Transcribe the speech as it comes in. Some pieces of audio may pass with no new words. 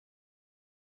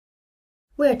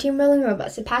We're Team Rolling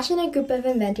Robots, a passionate group of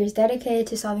inventors dedicated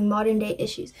to solving modern-day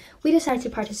issues. We decided to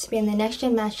participate in the Next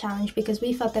Gen Mass Challenge because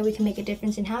we felt that we can make a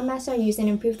difference in how masks are used and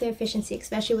improve their efficiency,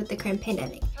 especially with the current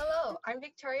pandemic. Hello, I'm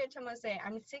Victoria Tomose.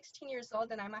 I'm 16 years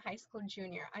old and I'm a high school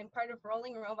junior. I'm part of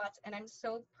Rolling Robots and I'm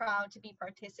so proud to be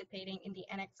participating in the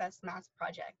NXS Mass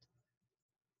project.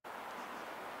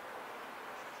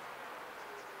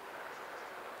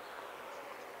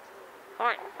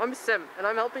 Hi, I'm Sim, and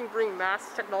I'm helping bring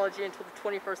mass technology into the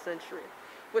 21st century.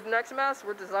 With NextMass,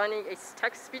 we're designing a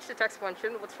speech-to-text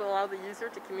function which will allow the user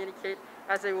to communicate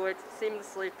as they would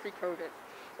seamlessly pre-COVID.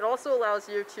 It also allows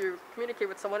you to communicate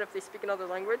with someone if they speak another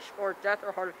language or deaf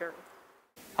or hard of hearing.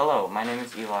 Hello, my name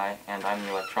is Eli, and I'm the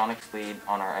electronics lead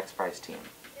on our XPRIZE team.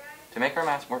 To make our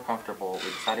masks more comfortable, we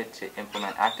decided to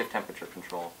implement active temperature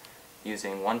control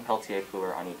using one Peltier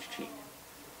cooler on each cheek.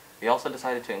 We also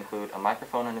decided to include a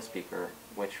microphone and a speaker,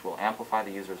 which will amplify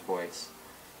the user's voice,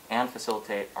 and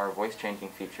facilitate our voice changing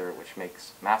feature, which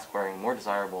makes mask wearing more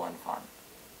desirable and fun.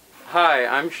 Hi,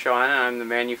 I'm Sean and I'm the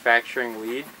manufacturing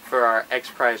lead for our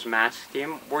XPRIZE mask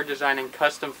team. We're designing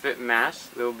custom fit masks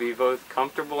that will be both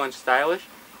comfortable and stylish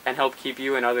and help keep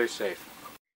you and others safe.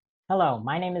 Hello,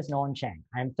 my name is Nolan Chang.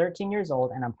 I'm 13 years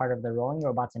old and I'm part of the Rolling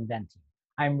Robots Invent team.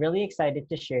 I'm really excited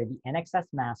to share the NXS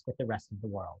mask with the rest of the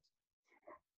world.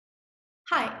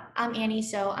 Hi, I'm Annie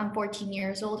So. I'm 14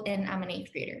 years old and I'm an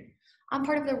 8th grader. I'm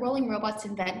part of the Rolling Robots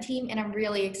Invent team and I'm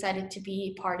really excited to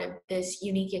be part of this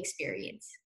unique experience.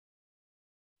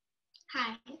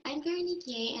 Hi, I'm Veronique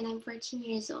Ye and I'm 14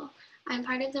 years old. I'm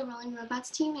part of the Rolling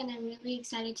Robots team and I'm really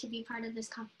excited to be part of this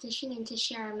competition and to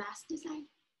share our mask design.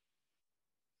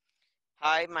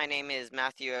 Hi, my name is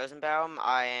Matthew Rosenbaum.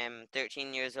 I am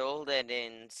 13 years old and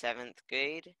in 7th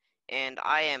grade, and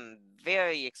I am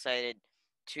very excited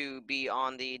to be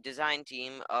on the design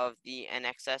team of the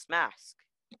NXS mask.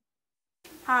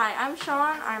 Hi, I'm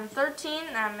Sean. I'm 13,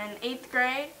 I'm in 8th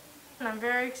grade, and I'm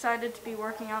very excited to be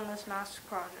working on this mask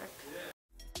project.